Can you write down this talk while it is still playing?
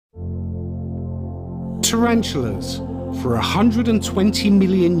Tarantulas. For 120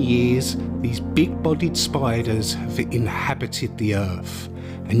 million years, these big-bodied spiders have inhabited the Earth,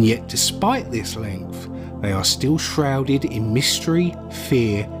 and yet despite this length, they are still shrouded in mystery,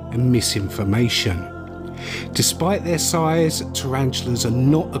 fear, and misinformation. Despite their size, tarantulas are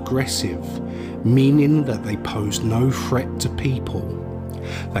not aggressive, meaning that they pose no threat to people.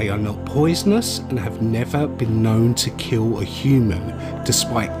 They are not poisonous and have never been known to kill a human,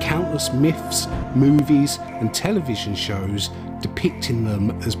 despite countless myths, movies and television shows depicting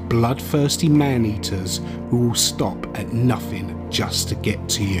them as bloodthirsty man-eaters who will stop at nothing just to get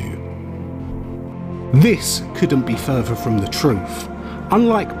to you. This couldn't be further from the truth.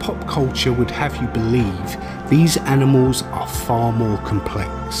 Unlike pop culture would have you believe, these animals are far more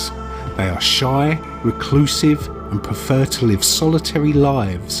complex. They are shy, reclusive, and prefer to live solitary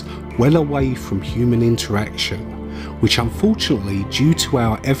lives well away from human interaction, which unfortunately, due to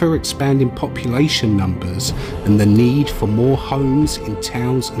our ever-expanding population numbers and the need for more homes in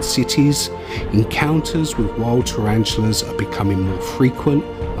towns and cities, encounters with wild tarantulas are becoming more frequent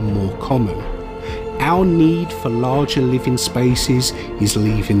and more common. Our need for larger living spaces is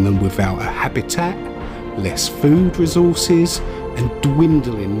leaving them without a habitat, less food resources, and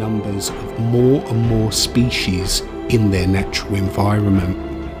dwindling numbers of more and more species in their natural environment.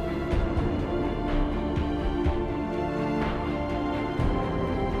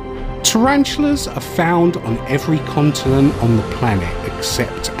 Tarantulas are found on every continent on the planet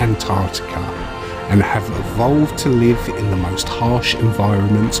except Antarctica, and have evolved to live in the most harsh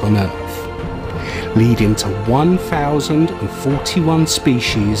environments on Earth, leading to 1,041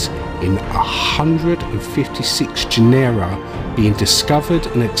 species in 156 genera being discovered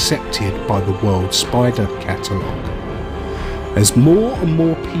and accepted by the World Spider Catalogue. As more and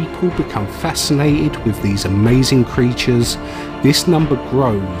more people become fascinated with these amazing creatures, this number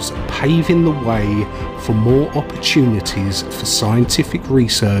grows, paving the way for more opportunities for scientific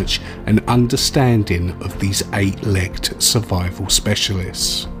research and understanding of these eight-legged survival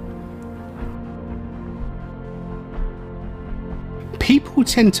specialists. People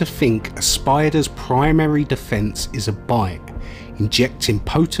tend to think a spider's primary defense is a bite, injecting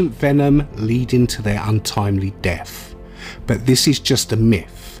potent venom leading to their untimely death. But this is just a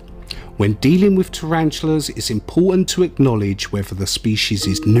myth. When dealing with tarantulas, it's important to acknowledge whether the species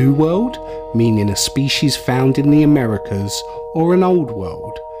is New World, meaning a species found in the Americas, or an Old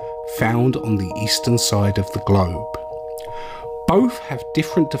World, found on the eastern side of the globe. Both have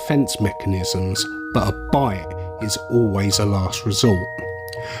different defense mechanisms, but a bite is always a last resort.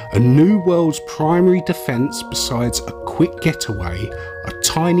 A New World's primary defense, besides a quick getaway, are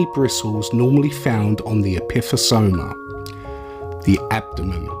tiny bristles normally found on the epiphyseoma, the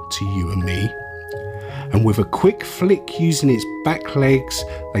abdomen to you and me. And with a quick flick using its back legs,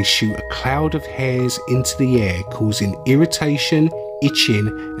 they shoot a cloud of hairs into the air, causing irritation, itching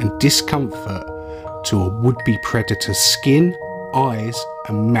and discomfort to a would-be predator's skin, eyes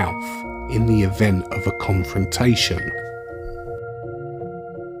and mouth in the event of a confrontation.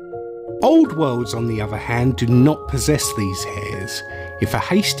 Old Worlds, on the other hand, do not possess these hairs. If a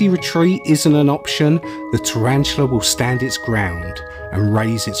hasty retreat isn't an option, the tarantula will stand its ground and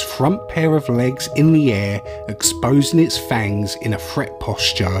raise its front pair of legs in the air, exposing its fangs in a threat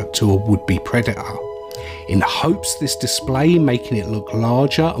posture to a would-be predator, in hopes this display making it look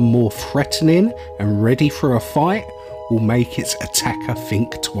larger and more threatening and ready for a fight will make its attacker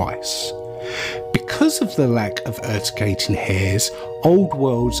think twice. Because of the lack of urticating hairs, Old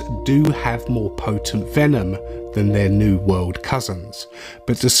Worlds do have more potent venom than their New World cousins,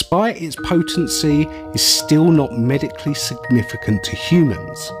 but despite its potency, is still not medically significant to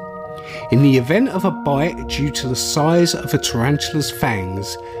humans. In the event of a bite due to the size of a tarantula's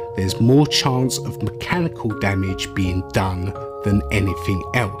fangs, there's more chance of mechanical damage being done than anything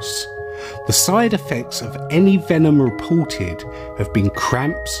else. The side effects of any venom reported have been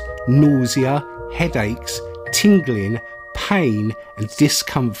cramps, nausea, headaches, tingling, pain and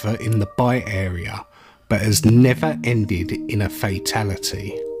discomfort in the bite area, but has never ended in a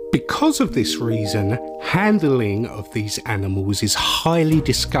fatality. Because of this reason, handling of these animals is highly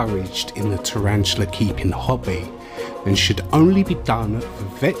discouraged in the tarantula keeping hobby and should only be done for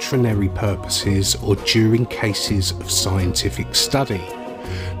veterinary purposes or during cases of scientific study,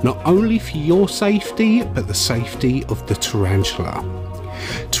 not only for your safety but the safety of the tarantula.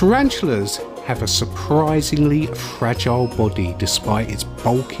 Tarantulas have a surprisingly fragile body despite its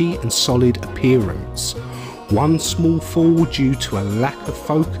bulky and solid appearance. One small fall due to a lack of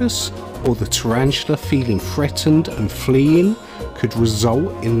focus or the tarantula feeling threatened and fleeing could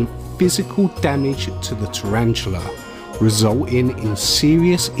result in physical damage to the tarantula, resulting in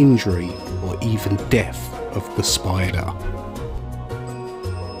serious injury or even death of the spider.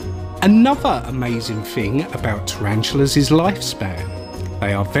 Another amazing thing about tarantulas is lifespan.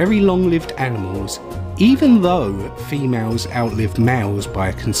 They are very long-lived animals. Even though females outlive males by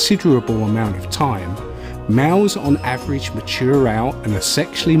a considerable amount of time, males on average mature out and are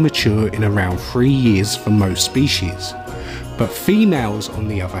sexually mature in around 3 years for most species. But females, on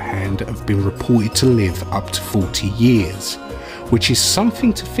the other hand, have been reported to live up to 40 years, which is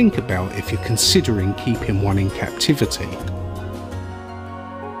something to think about if you're considering keeping one in captivity.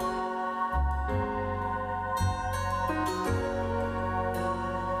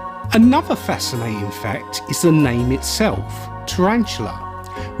 Another fascinating fact is the name itself, tarantula,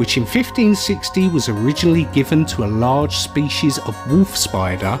 which in 1560 was originally given to a large species of wolf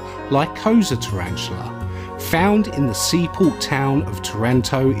spider, Lycosa tarantula, found in the seaport town of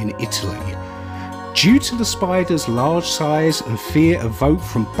Taranto in Italy. Due to the spider's large size and fear evoked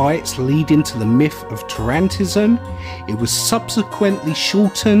from bites leading to the myth of tarantism, it was subsequently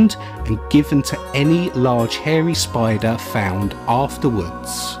shortened and given to any large hairy spider found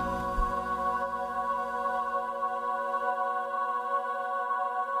afterwards.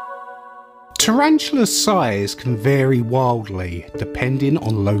 Tarantula's size can vary wildly depending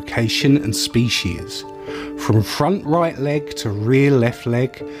on location and species. From front right leg to rear left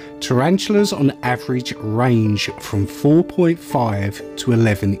leg, tarantulas on average range from 4.5 to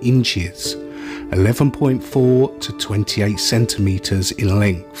 11 inches, 11.4 to 28 centimeters in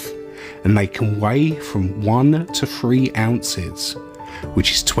length, and they can weigh from 1 to 3 ounces,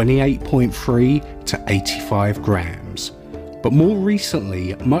 which is 28.3 to 85 grams. But more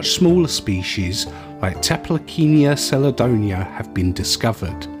recently, much smaller species like Taplochenia celadonia have been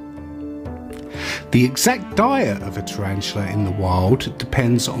discovered. The exact diet of a tarantula in the wild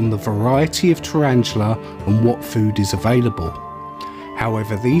depends on the variety of tarantula and what food is available.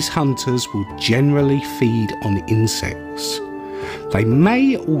 However, these hunters will generally feed on insects. They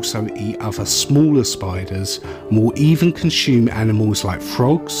may also eat other smaller spiders and will even consume animals like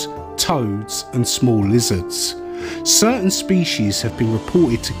frogs, toads, and small lizards. Certain species have been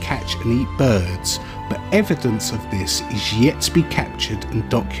reported to catch and eat birds, but evidence of this is yet to be captured and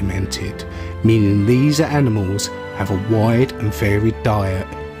documented, meaning these animals have a wide and varied diet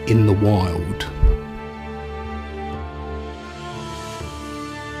in the wild.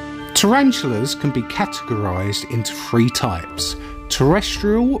 Tarantulas can be categorized into 3 types.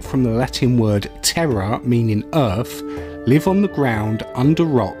 Terrestrial, from the Latin word terra meaning earth, live on the ground, under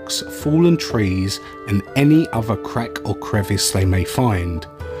rocks, fallen trees, and any other crack or crevice they may find.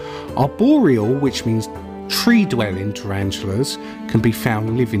 Arboreal, which means tree-dwelling tarantulas, can be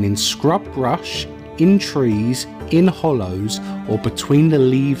found living in scrub brush, in trees, in hollows, or between the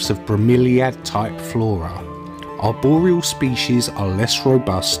leaves of bromeliad-type flora. Arboreal species are less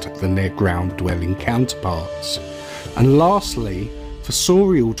robust than their ground-dwelling counterparts. And lastly,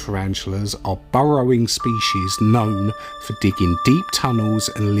 fossorial tarantulas are burrowing species known for digging deep tunnels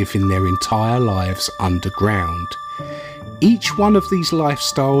and living their entire lives underground. Each one of these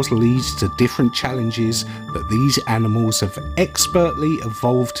lifestyles leads to different challenges that these animals have expertly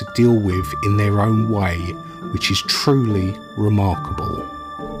evolved to deal with in their own way, which is truly remarkable.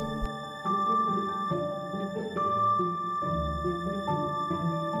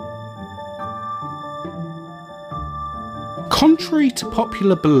 Contrary to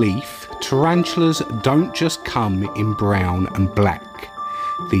popular belief, tarantulas don't just come in brown and black.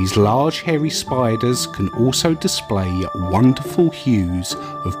 These large hairy spiders can also display wonderful hues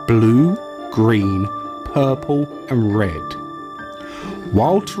of blue, green, purple and red.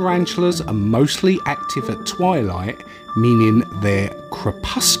 While tarantulas are mostly active at twilight, meaning they're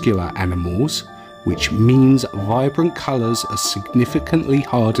crepuscular animals, which means vibrant colours are significantly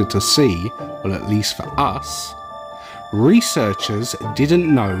harder to see, well, at least for us, researchers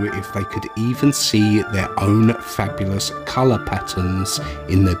didn't know if they could even see their own fabulous colour patterns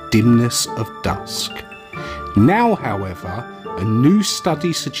in the dimness of dusk. Now, however, a new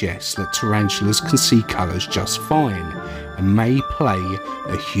study suggests that tarantulas can see colours just fine and may play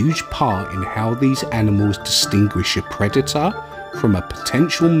a huge part in how these animals distinguish a predator from a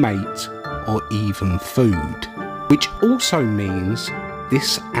potential mate or even food. Which also means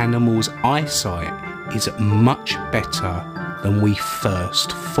this animal's eyesight is much better than we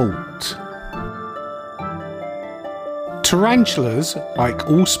first thought. Tarantulas, like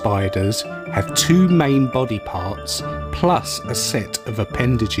all spiders, have 2 main body parts plus a set of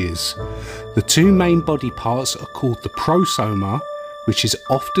appendages. The 2 main body parts are called the prosoma, which is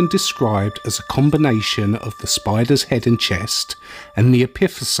often described as a combination of the spider's head and chest, and the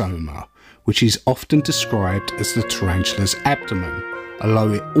epiphyseoma, which is often described as the tarantula's abdomen,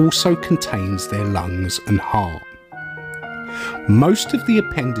 although it also contains their lungs and heart. Most of the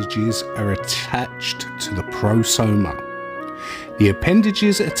appendages are attached to the prosoma. The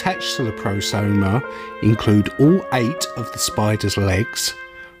appendages attached to the prosoma include all 8 of the spider's legs,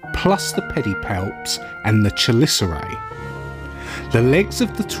 plus the pedipalps and the chelicerae. The legs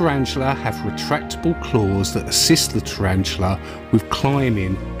of the tarantula have retractable claws that assist the tarantula with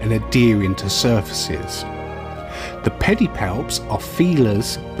climbing and adhering to surfaces. The pedipalps are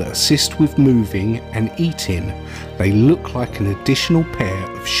feelers that assist with moving and eating. They look like an additional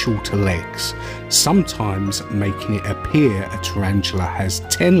pair of shorter legs, sometimes making it appear a tarantula has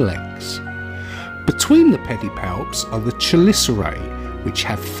 10 legs. Between the pedipalps are the chelicerae, which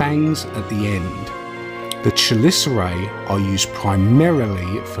have fangs at the end. The chelicerae are used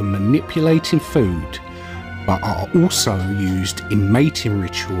primarily for manipulating food, but are also used in mating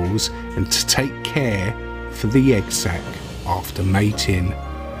rituals and to take care for the egg sac after mating.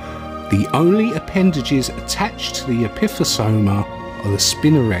 The only appendages attached to the epiphyseoma are the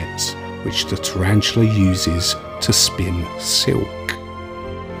spinnerets, which the tarantula uses to spin silk.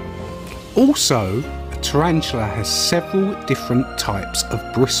 Also, a tarantula has several different types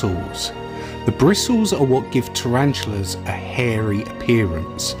of bristles. The bristles are what give tarantulas a hairy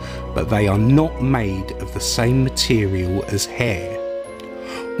appearance, but they are not made of the same material as hair.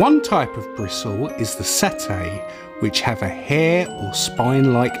 One type of bristle is the setae, which have a hair or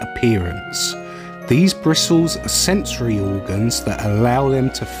spine-like appearance. These bristles are sensory organs that allow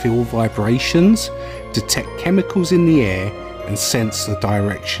them to feel vibrations, detect chemicals in the air, and sense the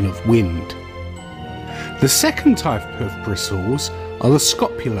direction of wind. The second type of bristles are the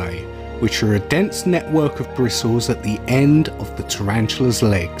scopulae, which are a dense network of bristles at the end of the tarantula's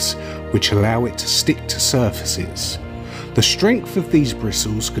legs, which allow it to stick to surfaces. The strength of these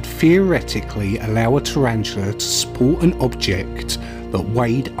bristles could theoretically allow a tarantula to support an object that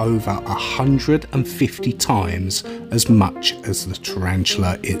weighed over 150 times as much as the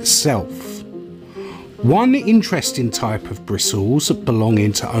tarantula itself. One interesting type of bristles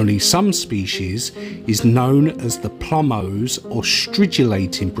belonging to only some species is known as the plumose or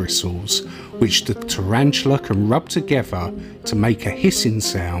stridulating bristles, which the tarantula can rub together to make a hissing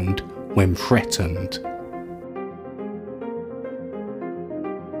sound when threatened.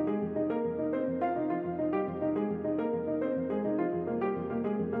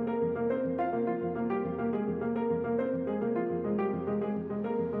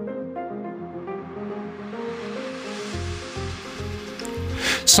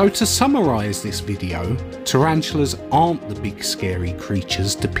 So to summarise this video, tarantulas aren't the big scary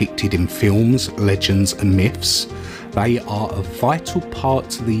creatures depicted in films, legends and myths. They are a vital part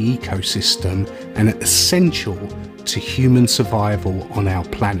to the ecosystem and essential to human survival on our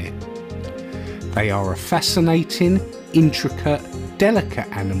planet. They are a fascinating, intricate, delicate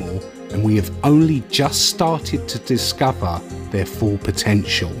animal, and we have only just started to discover their full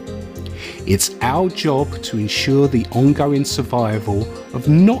potential. It's our job to ensure the ongoing survival of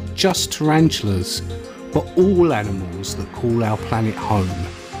not just tarantulas, but all animals that call our planet home.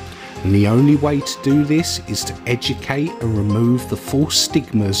 And the only way to do this is to educate and remove the false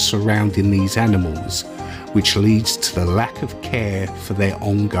stigmas surrounding these animals, which leads to the lack of care for their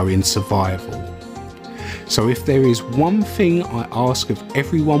ongoing survival. So if there is one thing I ask of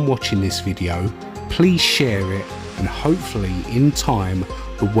everyone watching this video, please share it, and hopefully in time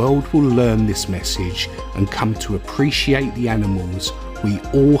the world will learn this message and come to appreciate the animals we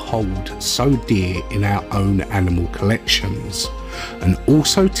all hold so dear in our own animal collections, and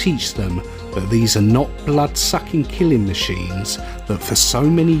also teach them that these are not blood-sucking killing machines that for so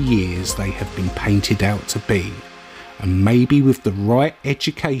many years they have been painted out to be. And maybe with the right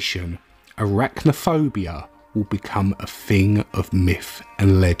education, arachnophobia will become a thing of myth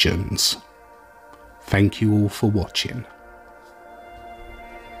and legends. Thank you all for watching.